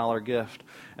 $100,000 gift.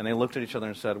 And they looked at each other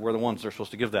and said, we're the ones that are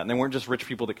supposed to give that. And they weren't just rich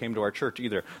people that came to our church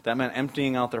either. That meant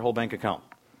emptying out their whole bank account.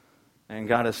 And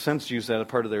God has since used that as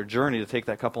part of their journey to take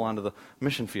that couple onto the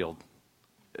mission field.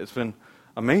 It's been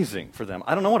amazing for them.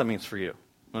 I don't know what it means for you.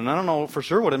 And I don't know for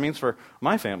sure what it means for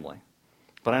my family.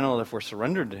 But I know that if we're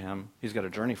surrendered to him, he's got a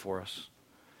journey for us.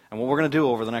 And what we're going to do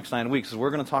over the next 9 weeks is we're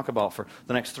going to talk about, for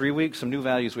the next 3 weeks, some new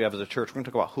values we have as a church. We're going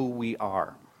to talk about who we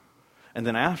are. And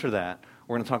then after that,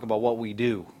 we're going to talk about what we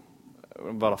do,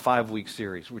 about a 5-week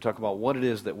series. We talk about what it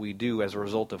is that we do as a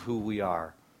result of who we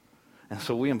are. And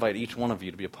so we invite each one of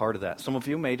you to be a part of that. Some of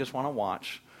you may just want to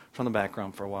watch from the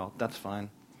background for a while. That's fine.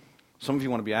 Some of you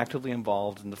want to be actively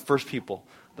involved, and the first people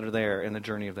that are there in the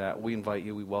journey of that, we invite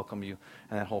you, we welcome you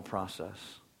in that whole process.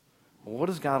 What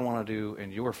does God want to do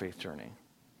in your faith journey?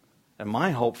 And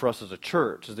my hope for us as a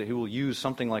church is that he will use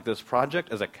something like this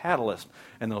project as a catalyst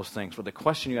in those things. But the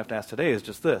question you have to ask today is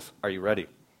just this: are you ready?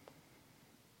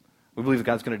 We believe that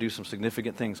God's going to do some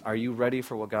significant things. Are you ready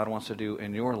for what God wants to do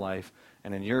in your life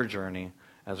and in your journey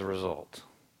as a result?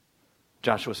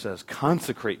 Joshua says,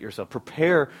 consecrate yourself,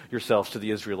 prepare yourselves to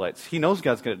the Israelites. He knows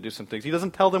God's going to do some things. He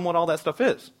doesn't tell them what all that stuff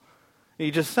is.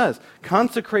 He just says,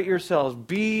 consecrate yourselves,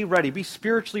 be ready, be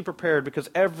spiritually prepared, because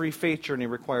every faith journey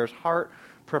requires heart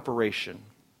preparation.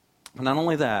 But not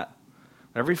only that,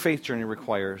 every faith journey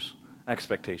requires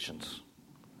expectations.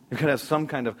 You've got to have some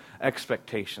kind of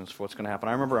expectations for what's going to happen.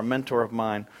 I remember a mentor of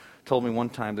mine told me one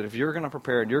time that if you're going to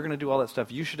prepare and you're going to do all that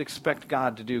stuff, you should expect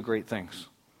God to do great things.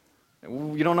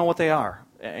 You don't know what they are.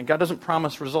 And God doesn't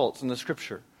promise results in the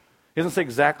Scripture. He doesn't say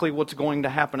exactly what's going to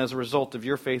happen as a result of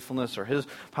your faithfulness or his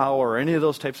power or any of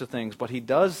those types of things, but he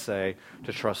does say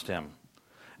to trust him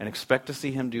and expect to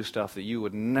see him do stuff that you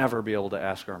would never be able to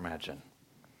ask or imagine.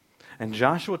 And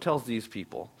Joshua tells these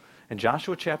people, in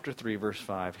Joshua chapter 3, verse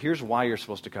 5, here's why you're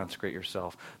supposed to consecrate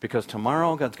yourself. Because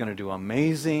tomorrow God's going to do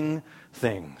amazing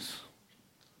things.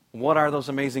 What are those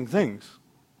amazing things?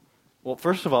 Well,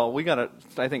 first of all, we got to,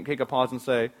 I think, take a pause and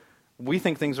say, we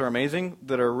think things are amazing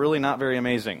that are really not very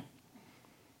amazing.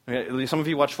 Some of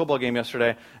you watched a football game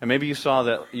yesterday, and maybe you saw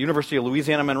that University of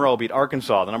Louisiana Monroe beat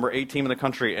Arkansas, the number 8 team in the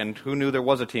country, and who knew there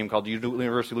was a team called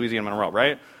University of Louisiana Monroe,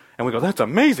 right? And we go, that's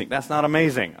amazing. That's not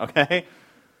amazing, okay?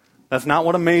 That's not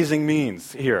what amazing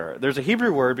means here. There's a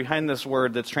Hebrew word behind this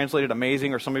word that's translated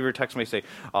amazing, or some of your texts may say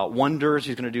wonders.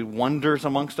 He's going to do wonders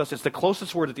amongst us. It's the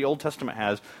closest word that the Old Testament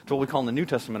has to what we call in the New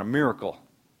Testament a miracle.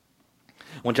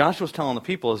 What Joshua's telling the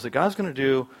people is that God's going to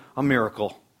do a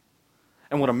miracle.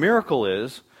 And what a miracle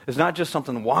is not just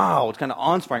something, wow, it's kind of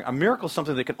awe-inspiring. A miracle is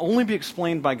something that can only be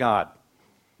explained by God.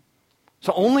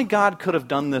 So only God could have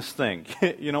done this thing.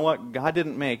 You know what? God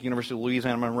didn't make University of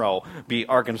Louisiana Monroe beat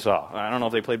Arkansas. I don't know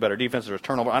if they played better defense or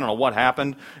turnover. I don't know what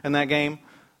happened in that game.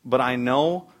 But I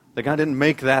know that God didn't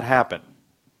make that happen.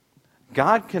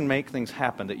 God can make things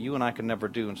happen that you and I can never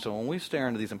do. And so when we stare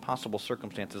into these impossible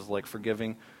circumstances like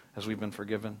forgiving as we've been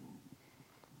forgiven,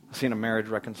 seeing a marriage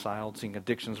reconciled, seeing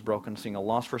addictions broken, seeing a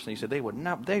lost person, he said they would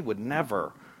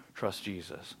never trust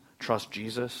Jesus. Trust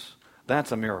Jesus?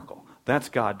 That's a miracle. That's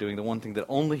God doing the one thing that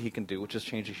only he can do, which is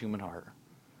change a human heart.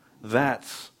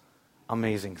 That's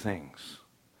amazing things.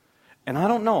 And I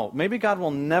don't know, maybe God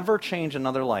will never change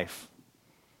another life.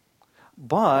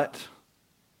 But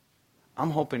I'm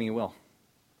hoping he will.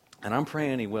 And I'm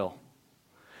praying he will.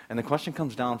 And the question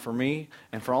comes down for me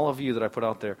and for all of you that I put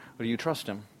out there, will you trust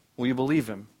him? Will you believe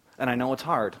him? And I know it's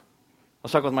hard. I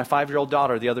was talking with my 5-year-old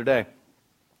daughter the other day.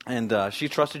 And she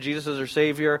trusted Jesus as her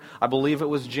Savior. I believe it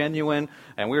was genuine.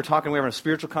 And we were having a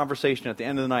spiritual conversation at the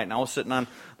end of the night. And I was sitting on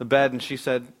the bed and she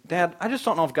said, Dad, I just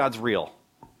don't know if God's real.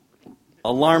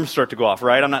 Alarms start to go off,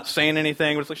 right? I'm not saying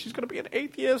anything, but it's like, she's going to be an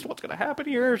atheist. What's going to happen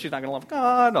here? She's not going to love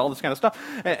God, all this kind of stuff.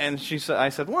 And I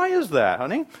said, why is that,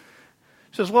 honey?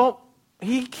 She says, well,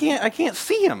 I can't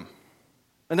see him.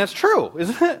 And that's true,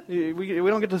 isn't it? We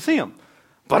don't get to see him.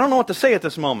 But I don't know what to say at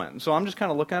this moment. So I'm just kind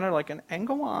of looking at her like, and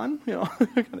go on.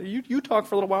 You talk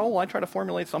for a little while while I try to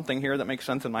formulate something here that makes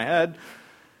sense in my head.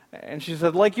 And she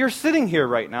said, like, you're sitting here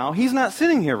right now. He's not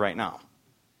sitting here right now.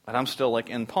 And I'm still like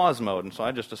in pause mode. And so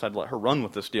I just decided to let her run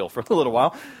with this deal for a little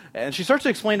while. And she starts to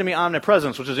explain to me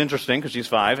omnipresence, which is interesting because she's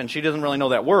 5 and she doesn't really know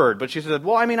that word. But she said,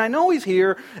 well, I mean, I know he's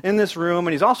here in this room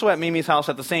and he's also at Mimi's house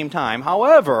at the same time.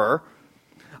 However,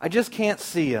 I just can't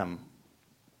see him.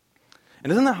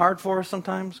 And isn't that hard for us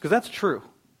sometimes? Because that's true.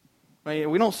 Right?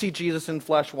 We don't see Jesus in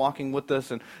flesh walking with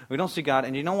us, and we don't see God.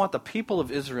 And you know what? The people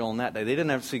of Israel in that day, they didn't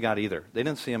ever see God either. They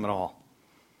didn't see him at all.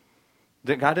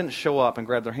 God didn't show up and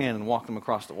grab their hand and walk them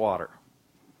across the water.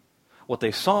 What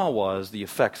they saw was the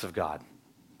effects of God.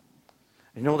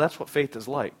 You know, that's what faith is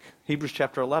like. Hebrews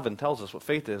chapter 11 tells us what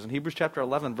faith is. In Hebrews chapter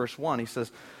 11, verse 1, he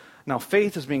says, now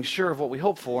faith is being sure of what we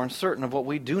hope for and certain of what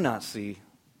we do not see.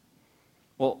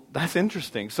 Well, that's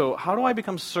interesting. So how do I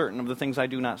become certain of the things I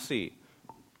do not see?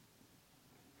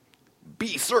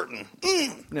 Be certain.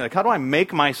 Like, how do I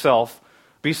make myself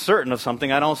be certain of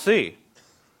something I don't see?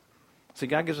 See,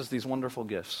 God gives us these wonderful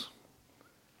gifts.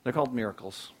 They're called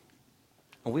miracles.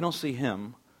 And we don't see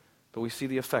him, but we see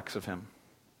the effects of him.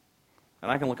 And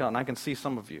I can look out and I can see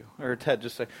some of you. Or Ted,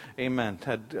 just say, amen.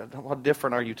 Ted, how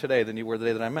different are you today than you were the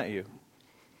day that I met you?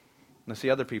 And I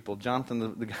see other people.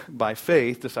 Jonathan, by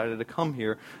faith, decided to come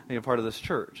here and be a part of this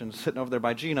church. And sitting over there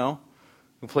by Gino,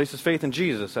 who placed his faith in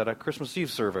Jesus at a Christmas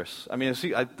Eve service. I mean,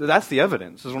 that's the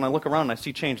evidence, is when I look around and I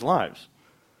see changed lives.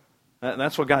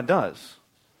 That's what God does.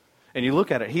 And you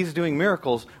look at it, he's doing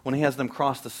miracles when he has them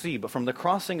cross the sea. But from the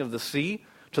crossing of the sea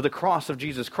to the cross of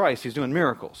Jesus Christ, he's doing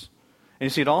miracles. And you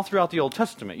see it all throughout the Old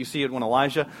Testament. You see it when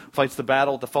Elijah fights the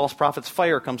battle with the false prophets,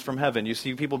 fire comes from heaven. You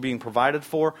see people being provided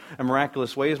for in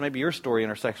miraculous ways. Maybe your story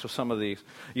intersects with some of these.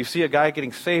 You see a guy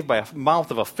getting saved by a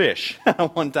mouth of a fish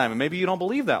one time. And maybe you don't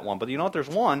believe that one. But you know what? There's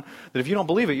one that if you don't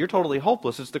believe it, you're totally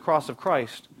hopeless. It's the cross of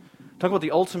Christ. Talk about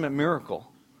the ultimate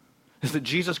miracle. Is that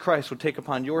Jesus Christ would take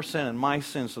upon your sin and my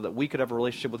sin so that we could have a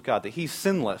relationship with God. That he's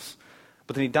sinless,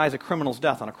 but then he dies a criminal's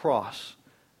death on a cross.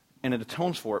 And it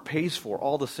atones for, it pays for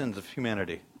all the sins of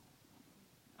humanity.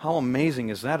 How amazing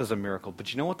is that as a miracle?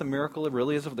 But you know what the miracle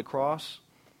really is of the cross?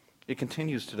 It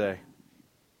continues today.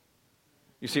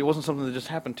 You see, it wasn't something that just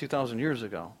happened 2,000 years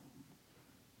ago.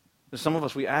 Some of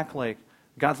us, we act like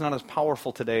God's not as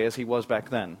powerful today as he was back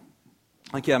then.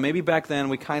 Like, yeah, maybe back then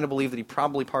we kind of believe that he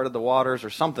probably parted the waters or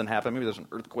something happened. Maybe there's an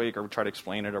earthquake or we try to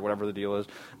explain it or whatever the deal is.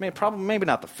 Maybe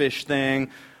not the fish thing,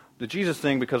 the Jesus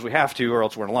thing because we have to or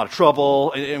else we're in a lot of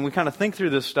trouble. And we kind of think through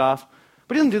this stuff.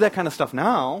 But he doesn't do that kind of stuff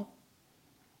now.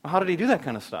 How did he do that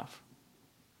kind of stuff?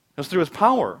 It was through his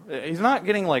power. He's not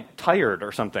getting like tired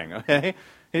or something, okay?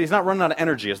 He's not running out of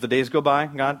energy as the days go by,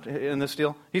 God, in this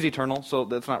deal. He's eternal, so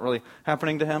that's not really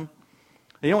happening to him.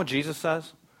 And you know what Jesus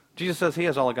says? Jesus says he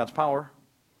has all of God's power.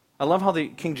 I love how the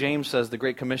King James says the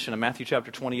Great Commission in Matthew chapter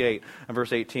 28 and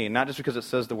verse 18. Not just because it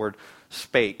says the word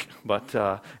spake, but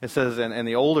it says in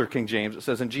the older King James, it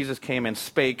says, and Jesus came and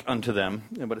spake unto them,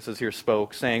 but it says here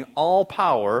spoke, saying, all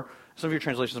power, some of your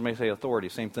translations may say authority,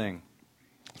 same thing.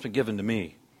 It's been given to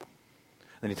me.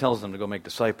 Then he tells them to go make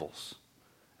disciples.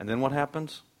 And then what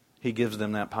happens? He gives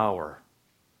them that power.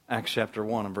 Acts chapter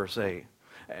 1 and verse 8.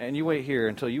 And you wait here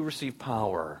until you receive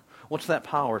power. What's that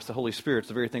power? It's the Holy Spirit. It's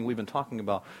the very thing we've been talking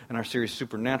about in our series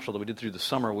Supernatural that we did through the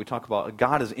summer. We talk about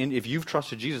God is in. If you've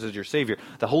trusted Jesus as your Savior,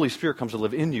 the Holy Spirit comes to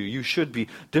live in you. You should be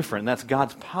different. And that's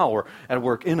God's power at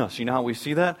work in us. You know how we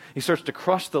see that? He starts to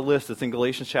crush the list that's in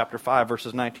Galatians chapter 5,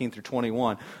 verses 19 through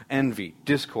 21. Envy,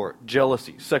 discord,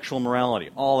 jealousy, sexual immorality,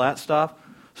 all that stuff.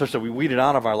 Such that we weed it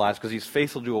out of our lives because he's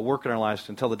faithful to do a work in our lives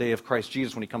until the day of Christ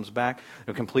Jesus when he comes back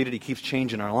and completed, he keeps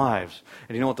changing our lives.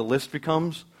 And you know what the list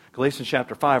becomes? Galatians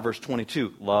chapter 5, verse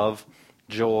 22. Love,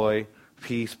 joy,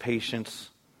 peace, patience.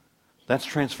 That's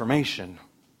transformation.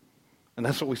 And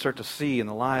that's what we start to see in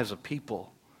the lives of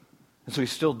people. And so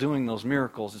he's still doing those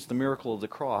miracles. It's the miracle of the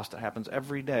cross that happens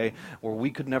every day where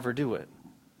we could never do it.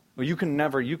 Well, you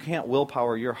can't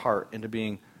willpower your heart into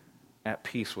being at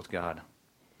peace with God.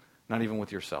 Not even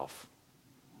with yourself.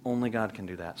 Only God can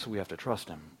do that, so we have to trust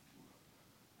him.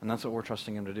 And that's what we're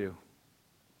trusting him to do.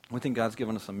 We think God's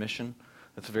given us a mission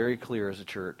that's very clear as a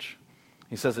church.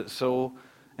 He says it so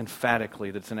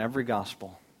emphatically that it's in every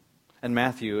gospel. In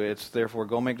Matthew, it's therefore,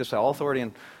 go make disciples. All authority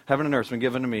in heaven and earth has been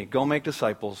given to me. Go make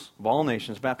disciples of all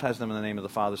nations, baptize them in the name of the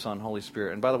Father, Son, and Holy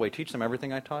Spirit. And by the way, teach them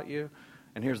everything I taught you.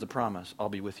 And here's the promise. I'll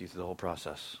be with you through the whole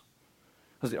process.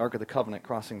 It was the Ark of the Covenant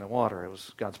crossing the water. It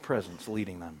was God's presence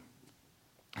leading them.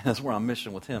 That's we're on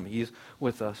mission with him. He's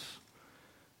with us.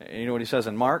 And you know what he says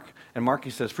in Mark? In Mark he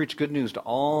says, preach good news to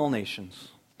all nations,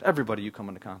 to everybody you come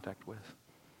into contact with.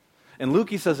 In Luke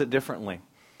he says it differently.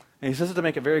 And he says it to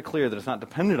make it very clear that it's not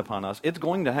dependent upon us. It's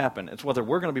going to happen. It's whether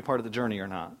we're going to be part of the journey or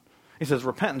not. He says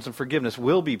repentance and forgiveness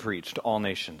will be preached to all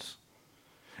nations.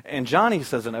 And John, he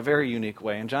says in a very unique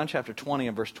way. In John chapter 20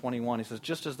 and verse 21, he says,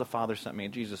 just as the Father sent me,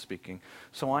 Jesus speaking,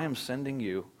 so I am sending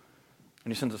you.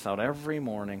 And he sends us out every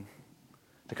morning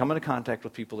to come into contact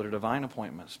with people that are divine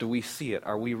appointments. Do we see it?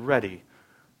 Are we ready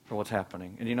for what's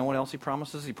happening? And you know what else he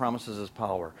promises? He promises his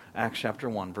power. Acts chapter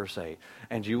 1, verse 8.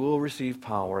 And you will receive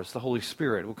power. It's the Holy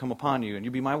Spirit will come upon you, and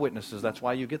you be my witnesses. That's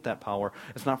why you get that power.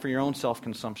 It's not for your own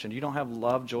self-consumption. You don't have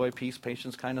love, joy, peace,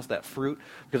 patience, kindness, that fruit,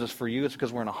 because it's for you. It's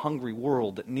because we're in a hungry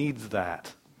world that needs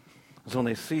that. So when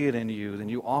they see it in you, then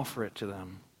you offer it to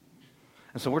them.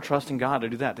 And so we're trusting God to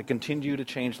do that, to continue to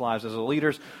change lives. As the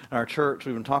leaders in our church,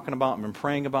 we've been talking about and been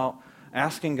praying about,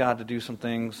 asking God to do some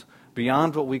things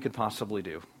beyond what we could possibly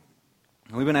do.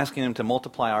 And we've been asking him to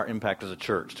multiply our impact as a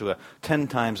church to a 10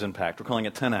 times impact. We're calling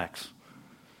it 10x.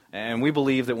 And we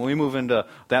believe that when we move into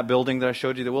that building that I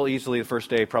showed you, that we'll easily, the first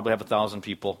day, probably have 1,000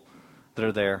 people that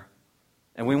are there.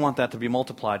 And we want that to be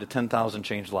multiplied to 10,000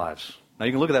 changed lives. Now,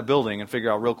 you can look at that building and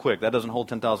figure out real quick, that doesn't hold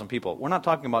 10,000 people. We're not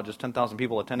talking about just 10,000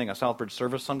 people attending a Southbridge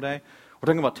service someday. We're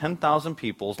talking about 10,000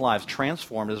 people's lives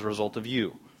transformed as a result of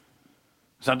you.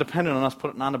 It's not dependent on us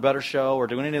putting on a better show or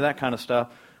doing any of that kind of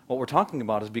stuff. What we're talking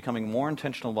about is becoming more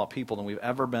intentional about people than we've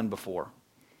ever been before.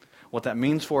 What that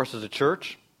means for us as a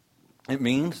church, it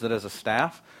means that as a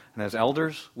staff and as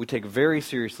elders, we take very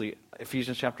seriously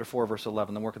Ephesians chapter 4, verse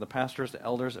 11. The work of the pastors, the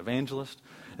elders, evangelists,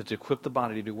 is to equip the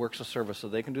body to do works of service so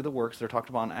they can do the works they're talked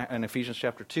about in Ephesians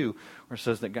chapter 2, where it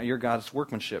says that you're God's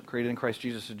workmanship, created in Christ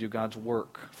Jesus to do God's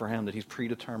work for him, that he's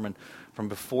predetermined from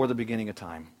before the beginning of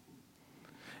time.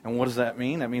 And what does that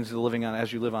mean? That means living on,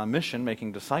 as you live on mission,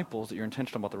 making disciples, that you're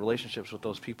intentional about the relationships with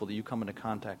those people that you come into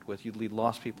contact with. You lead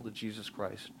lost people to Jesus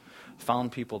Christ.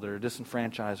 Found people that are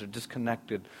disenfranchised or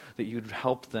disconnected, that you'd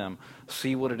help them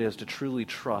see what it is to truly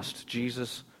trust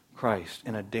Jesus Christ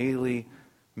in a daily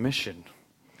mission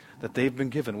that they've been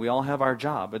given. We all have our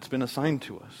job. It's been assigned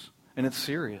to us, and it's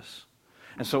serious.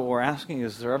 And so what we're asking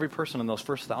is there every person in those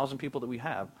first 1,000 people that we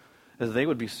have, is they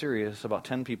would be serious about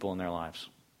 10 people in their lives.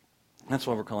 That's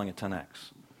why we're calling it 10X.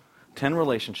 10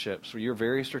 relationships where you're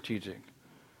very strategic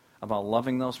about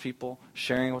loving those people,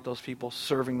 sharing with those people,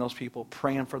 serving those people,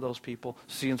 praying for those people,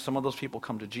 seeing some of those people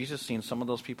come to Jesus, seeing some of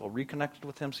those people reconnected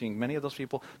with him, seeing many of those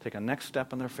people take a next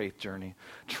step in their faith journey,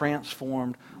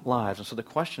 transformed lives. And so the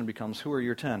question becomes, who are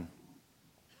your 10?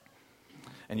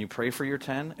 And you pray for your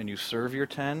 10, and you serve your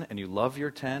 10, and you love your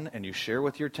 10, and you share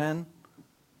with your 10.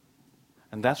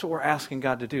 And that's what we're asking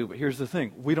God to do. But here's the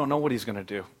thing. We don't know what he's going to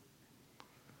do.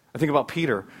 I think about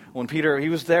Peter. When Peter, he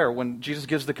was there when Jesus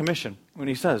gives the commission. When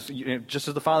he says, just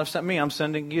as the Father sent me, I'm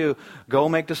sending you. Go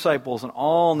make disciples in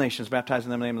all nations, baptizing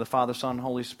them in the name of the Father, Son, and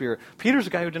Holy Spirit. Peter's the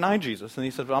guy who denied Jesus. And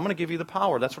he said, well, I'm going to give you the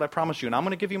power. That's what I promised you. And I'm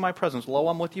going to give you my presence. Lo,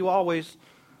 I'm with you always.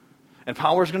 And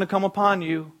power is going to come upon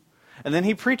you. And then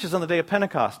he preaches on the day of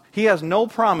Pentecost. He has no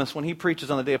promise when he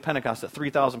preaches on the day of Pentecost that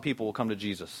 3,000 people will come to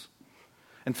Jesus.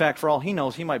 In fact, for all he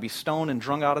knows, he might be stoned and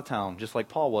drunk out of town, just like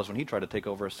Paul was when he tried to take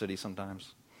over a city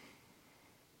sometimes.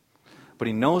 But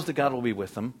he knows that God will be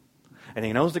with him, and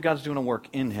he knows that God's doing a work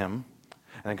in him,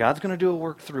 and that God's going to do a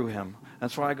work through him.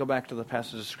 That's why I go back to the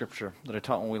passage of Scripture that I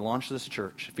taught when we launched this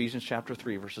church, Ephesians chapter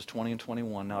 3, verses 20 and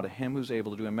 21. Now to him who's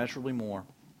able to do immeasurably more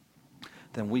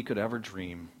than we could ever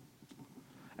dream.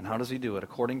 And how does he do it?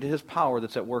 According to his power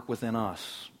that's at work within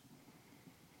us.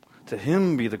 To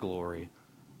him be the glory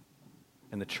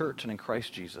in the church and in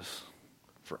Christ Jesus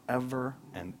forever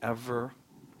and ever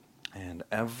and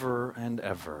ever and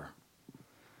ever.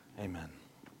 Amen.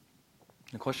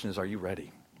 The question is, are you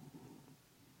ready?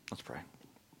 Let's pray.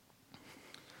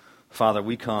 Father,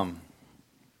 we come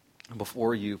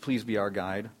before you. Please be our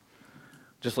guide.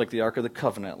 Just like the Ark of the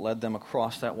Covenant led them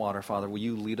across that water, Father, will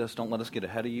you lead us? Don't let us get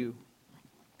ahead of you.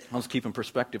 Let's keep in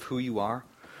perspective who you are,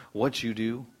 what you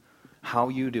do, how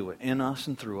you do it, in us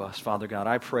and through us. Father God,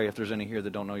 I pray if there's any here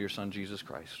that don't know your Son, Jesus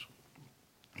Christ,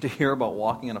 to hear about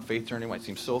walking on a faith journey might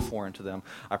seem so foreign to them.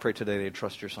 I pray today they'd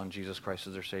trust your Son, Jesus Christ,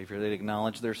 as their Savior. They'd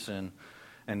acknowledge their sin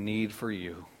and need for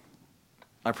you.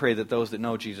 I pray that those that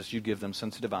know Jesus, you'd give them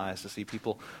sensitive eyes to see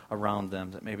people around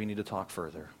them that maybe need to talk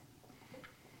further.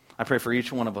 I pray for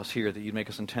each one of us here that you'd make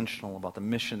us intentional about the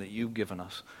mission that you've given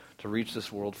us to reach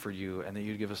this world for you, and that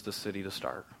you'd give us the city to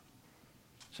start.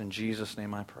 It's in Jesus'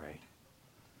 name I pray.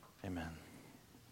 Amen.